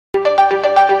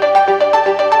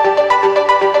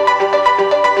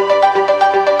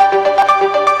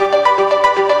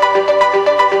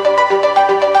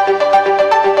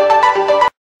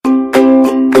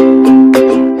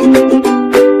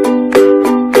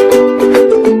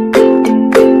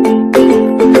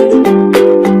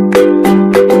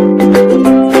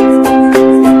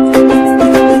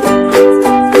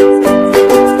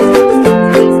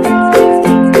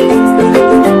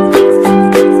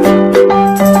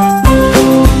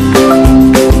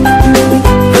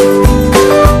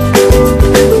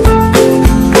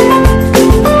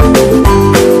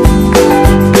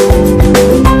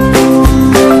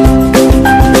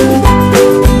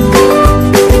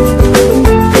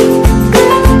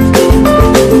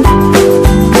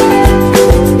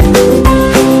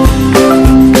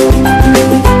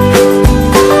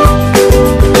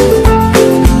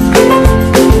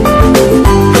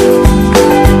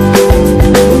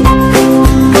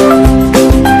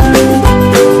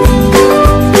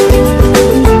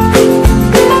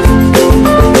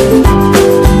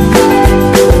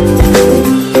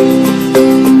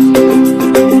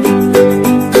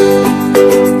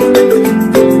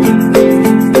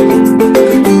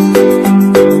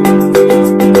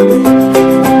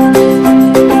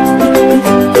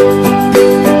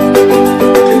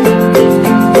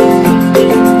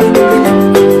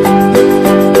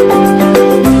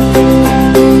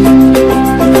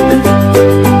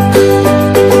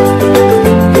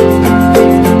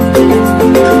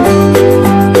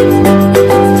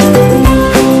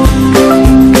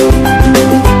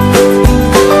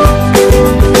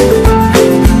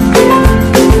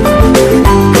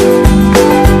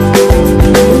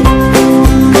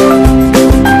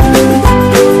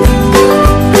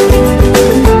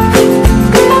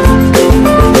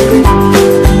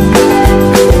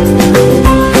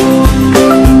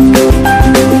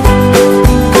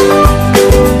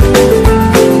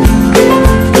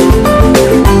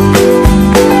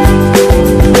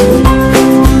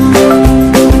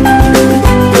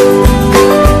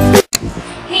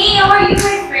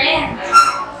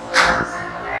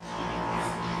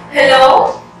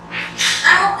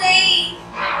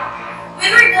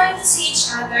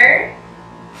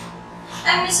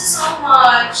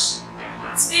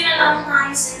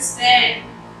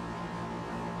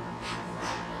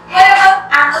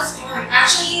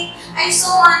I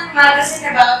saw one magazine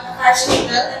about Acacia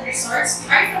Hotel and Resorts.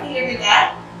 Are you familiar with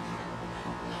that?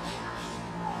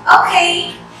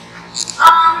 Okay.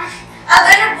 I'll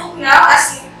get a book now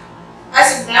as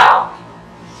of now.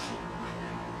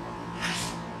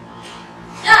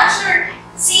 Yeah, sure.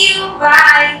 See you.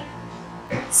 Bye.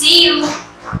 See you.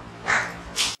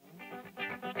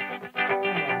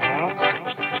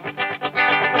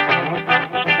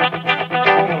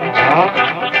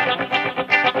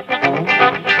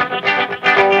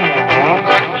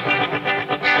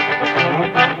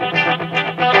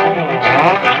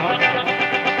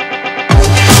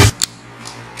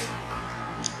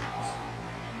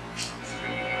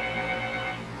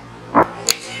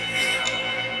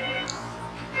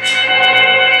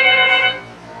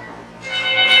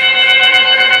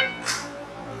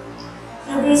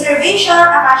 Reservation,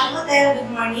 Acacia Hotel.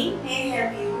 Good morning. May I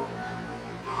help you?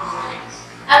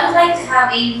 I would like to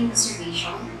have a room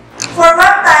reservation For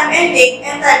what time and date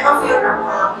and type of your room,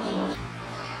 ma'am?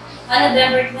 on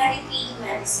November 23,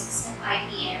 26 at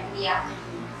 5 p.m. in the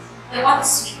afternoon. I want a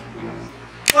suite.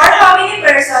 For how many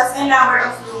persons and number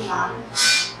of room, ma'am?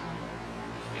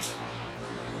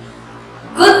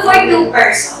 Good for 2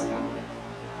 persons.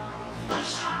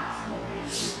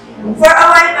 For a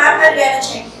while, ma'am, I'll get a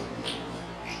check.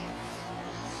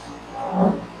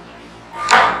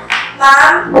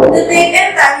 Ma'am, the date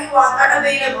and time you want are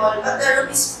available, but the room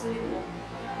is fully booked.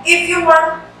 If you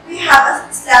want, we have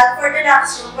a slot for the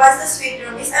next room once the suite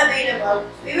room is available.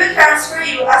 We will transfer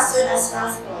you as soon as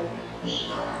possible.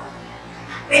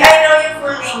 May I know your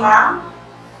full name, ma'am?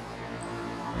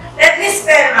 Let me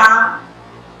spell, ma'am.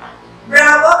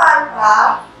 Bravo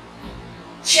Alpha,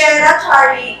 Sierra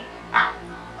Charlie,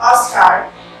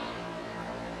 Oscar.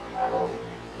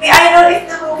 May I know if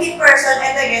the booking person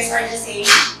and the guests are the same?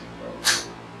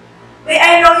 May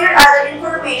I know your other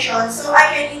information so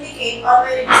I can indicate on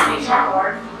my registration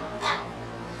form?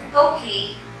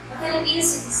 Okay. A Filipino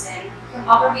citizen from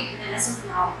Upper Bicol as of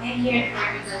now. I am here at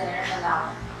Puerto Galera,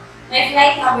 Palawan. My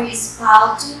flight number is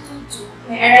PAL 222.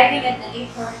 My arriving at the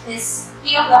airport is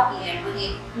 3 o'clock p.m. on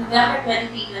November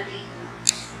 23,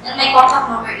 2018. And my contact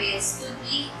number is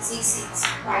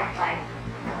 236655.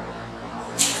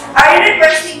 Are you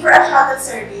requesting for a shuttle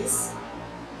service?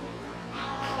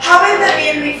 How will the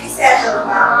bill be settled,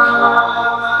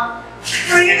 ma'am?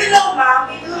 For you to know, ma'am,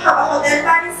 we do have a hotel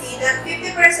policy that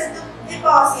 50%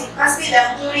 deposit must be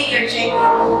done during your check-in.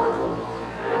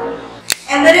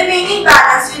 And the remaining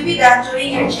balance will be done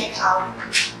during your check-out.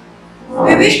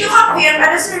 We wish to confirm a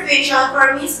reservation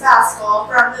for Miss Vasco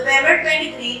from November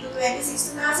 23 to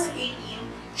 26, 2018.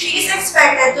 She is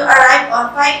expected to arrive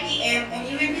on 5 p.m. and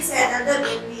you will be settled the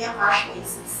bill via cash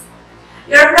basis.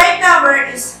 Your flight number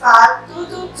is PAL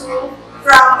 222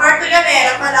 from Puerto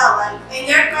Galera, Palawan, and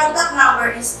your contact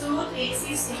number is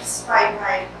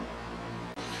 236655.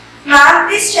 Ma'am,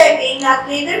 please check in not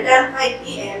later than 5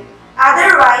 p.m.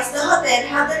 Otherwise, the hotel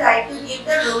have the right to give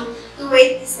the room to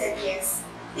wait-listed guests.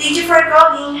 Thank you for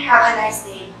calling. Have a nice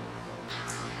day.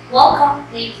 Welcome.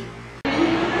 Thank you. Good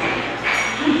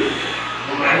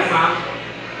morning, ma'am.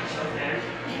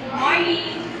 Good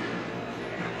morning.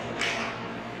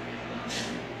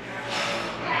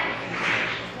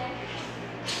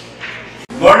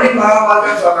 Good morning, ma'am.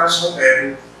 Welcome to Acacia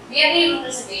Hotel. We have a room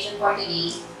reservation for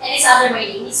today, and it's under my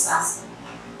name, Miss Vasco.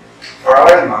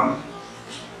 Alright, ma'am.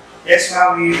 Yes,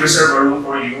 ma'am, we reserve a room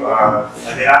for you. A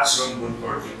deluxe room good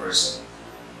for 2 persons.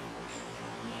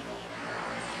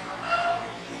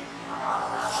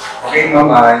 Okay,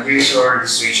 ma'am, here's your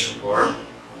registration form.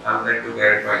 I would like to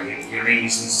verify it. Your name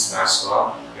is Mrs.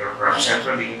 Vasco. You're from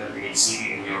Central Bicol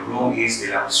City, and your room is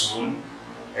deluxe room,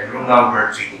 and room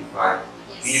number 325.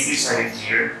 Can you please sign it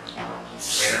here?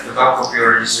 And at the back of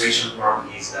your registration form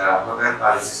is the hotel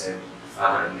policies and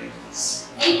other amenities.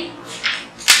 Thank you.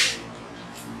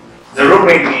 The room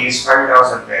rate is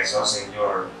 5,000 pesos and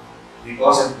your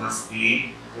deposit must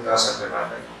be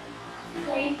 2,500.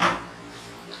 Okay.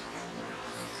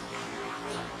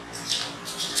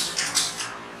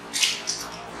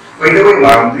 By the way,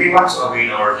 ma'am, do you want to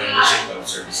avail our membership club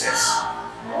services?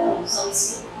 Oh, so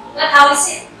it's good. But how is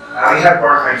it? We have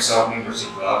 4 types of membership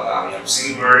club. We have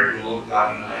silver, gold,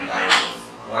 platinum, and diamond.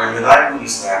 While the diamond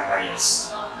is the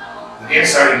highest. The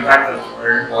guests are entitled to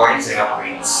earn points and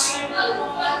upgrades.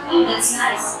 That's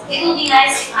nice. It would be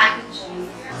nice if I could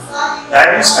join.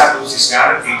 Diamond status is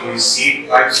guaranteed to receive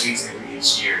 5 suites every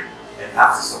each year, and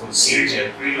access to concierge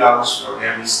and free lounge for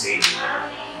every stay.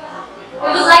 We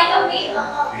would like a meal.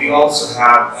 We also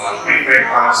have free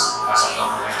breakfast as a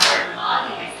complimentary.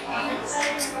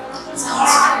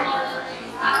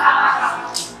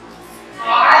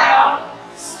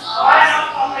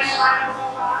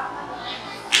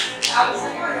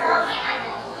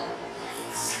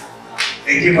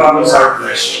 Thank you, ma'am. It's our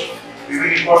pleasure. We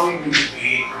will inform you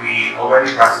immediately. We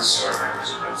already processed your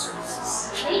membership services.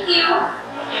 Thank you.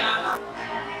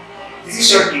 This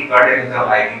is your key card and hotel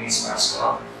ID, Ms.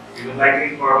 Pasco. We would like to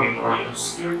inform you for your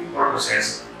security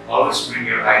purposes, always bring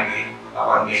your ID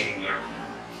upon making your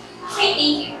key. Okay,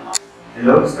 thank you.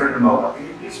 Hello, Mr. Namoka. Can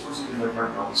you please proceed to the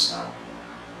front office now?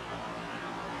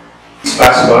 Ms.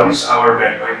 Pasco, this is our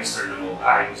vendor, Mr.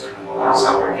 Namoka. Mr. Namoka is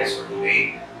our guest for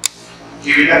today. He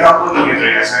will accompany you to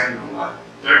your assigned room at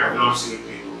 3rd floor, Suite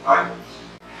 325.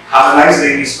 Have a nice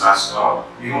day, Ms. Pasco.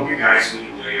 We hope you guys will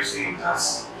enjoy your stay with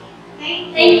us.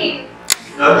 Thank you.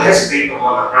 Don't hesitate to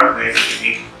call the front desk if you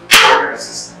need further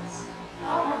assistance.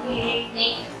 Okay,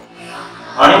 thank you.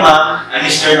 Morning, ma'am. I'm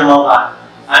Mr. Namoka.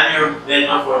 I'm your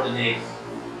vendor for today.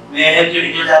 May I help you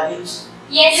with your luggage?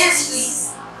 Yes,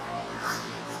 please.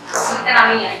 Sunta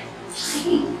namin yan.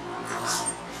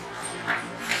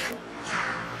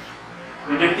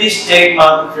 Would you please check,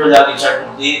 ma'am, if your luggage are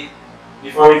complete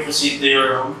before we proceed to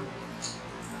your room?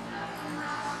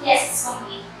 Yes, it's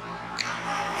complete.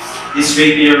 This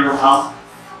way to your room, ma'am.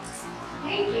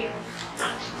 Thank you.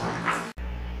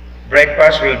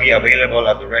 Breakfast will be available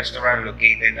at the restaurant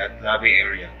located at lobby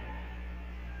area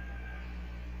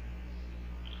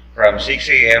from 6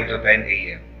 a.m. to 10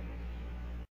 a.m.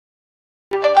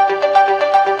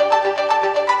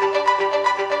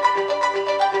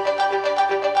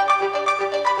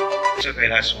 This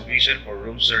hotel has provision for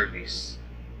room service.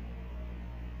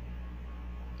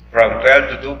 From 12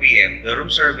 to 2 p.m., the room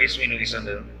service menu is on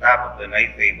the top of the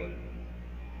night table.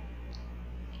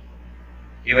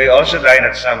 You may also dine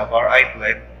at some of our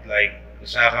outlets like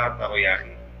Osaka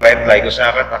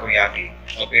Takoyaki,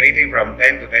 operating from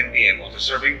 10 to 10 p.m. also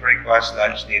serving breakfast,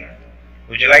 lunch, dinner.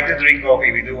 Would you like to drink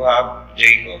coffee? We do have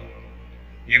J-Co.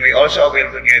 You may also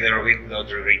avail together with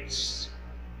lottery rates.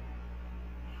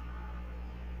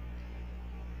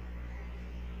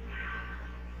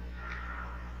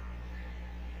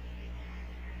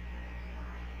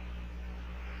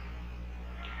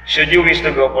 Should you wish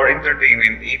to go for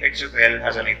entertainment, Apex Hotel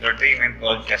has an entertainment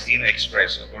called Casino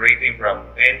Express operating from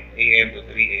 10 a.m. to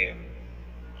 3 a.m.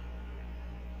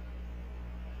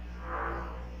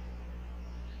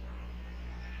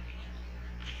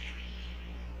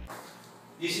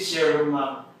 This is your room,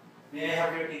 ma'am. May I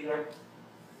have your key card?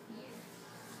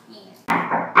 Yes.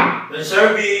 The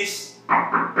service!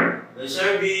 The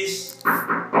service!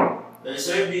 The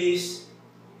service!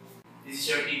 This is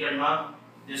your key card, ma'am.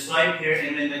 Just swipe here,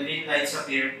 and when the green lights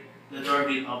appear, the door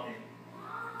will open.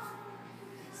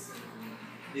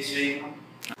 This way, ma'am.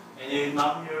 And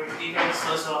ma'am, your key card is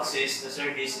also access the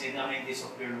service and amenities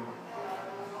of your room.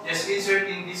 Just insert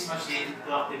in this machine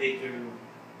to activate your room.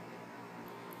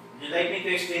 Would you like me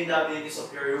to explain the amenities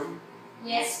of your room?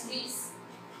 Yes, please.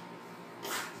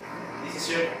 This is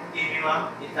your TV,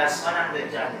 ma'am. It has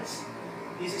 100 channels.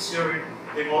 This is your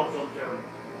remote control.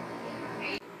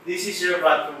 This is your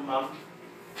bathroom, ma'am.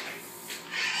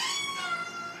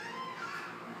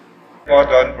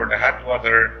 Button for the hot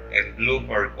water and blue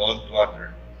for cold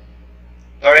water.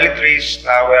 Toiletries,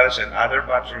 towels, and other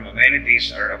bathroom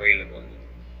amenities are available.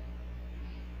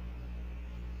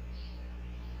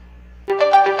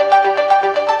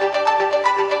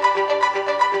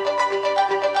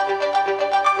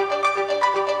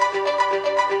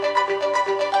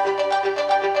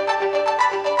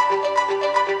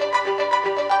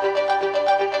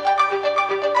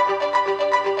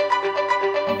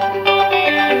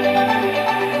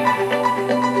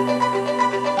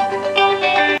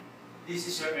 This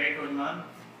is your aircon, ma'am.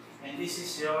 And this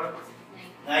is your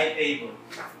night table.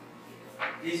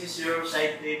 This is your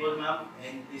side table, ma'am.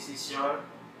 And this is your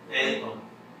telephone.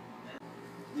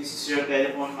 This is your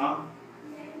telephone, ma'am.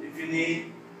 If you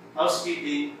need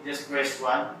housekeeping, just press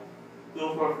 1,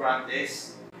 2 for front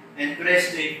desk, and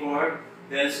press 3 for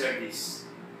bell service.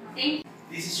 Thank you.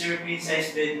 This is your queen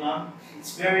size bed, ma'am.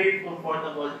 It's very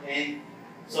comfortable and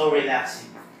so relaxing.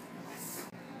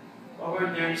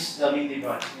 Over there is the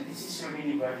minibar, and this is your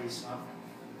minibar, ma'am.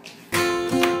 A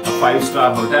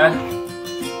 5-star hotel.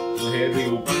 So here we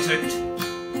opens it.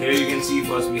 Here you can see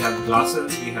first we have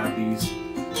glasses, we have these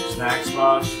snacks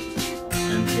bars,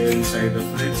 and here inside the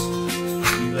fridge,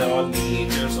 these are all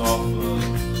miniatures of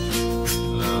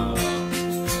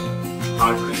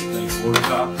hard drink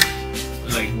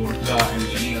like vodka and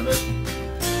any other.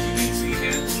 You can see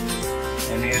here,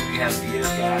 and here we have beer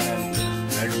can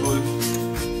and Red Bull.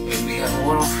 Here we have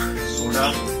more of soda,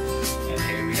 and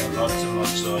here we have lots and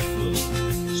lots of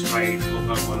Sprite,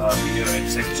 Coca-Cola, beer,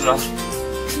 etc.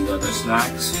 These are the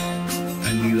snacks,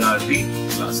 and these are the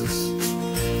glasses.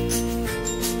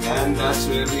 and that's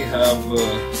where we have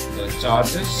the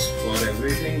charges for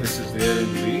everything which is there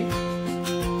in the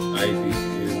ID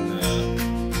in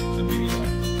the video.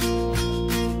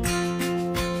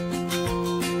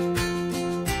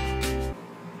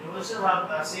 You also have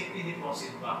a safety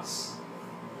deposit box.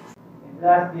 And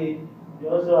lastly, you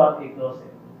also have a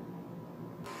closet.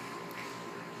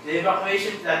 The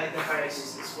evacuation plan in the fire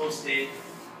exit is posted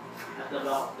at the back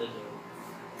of the door.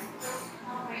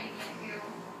 Okay, thank you.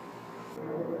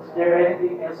 Is there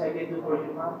anything else I can do for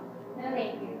you, ma'am? No,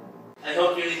 thank you. I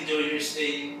hope you enjoy your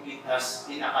stay with us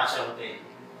in Acacia Hotel.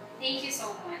 Thank you so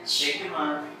much. Thank you,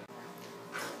 ma'am.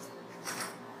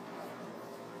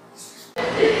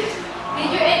 Did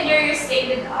you enjoy your stay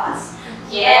with us?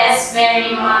 Yes,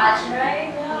 very much. Right?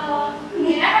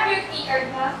 Can I have your key card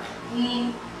now?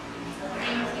 Thank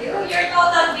you. Your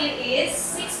total bill is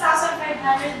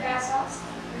 6,500 pesos.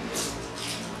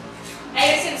 I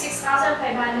received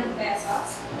 6,500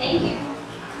 pesos. Thank you.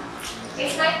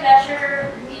 It's my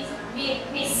pleasure,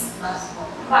 Miss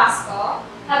Vasco.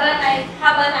 Have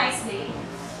a nice day.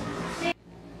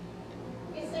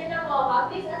 Mr. Namoha,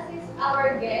 please assist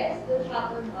our guest to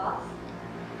shuttle bus.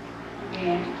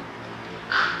 Okay.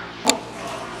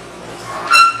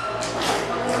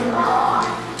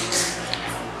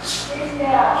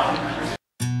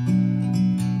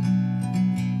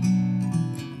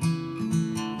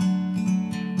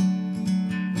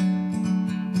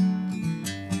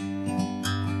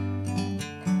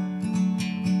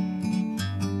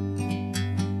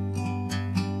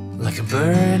 Like a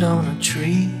bird on a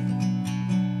tree,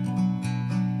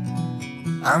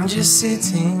 I'm just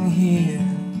sitting here.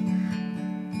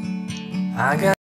 I got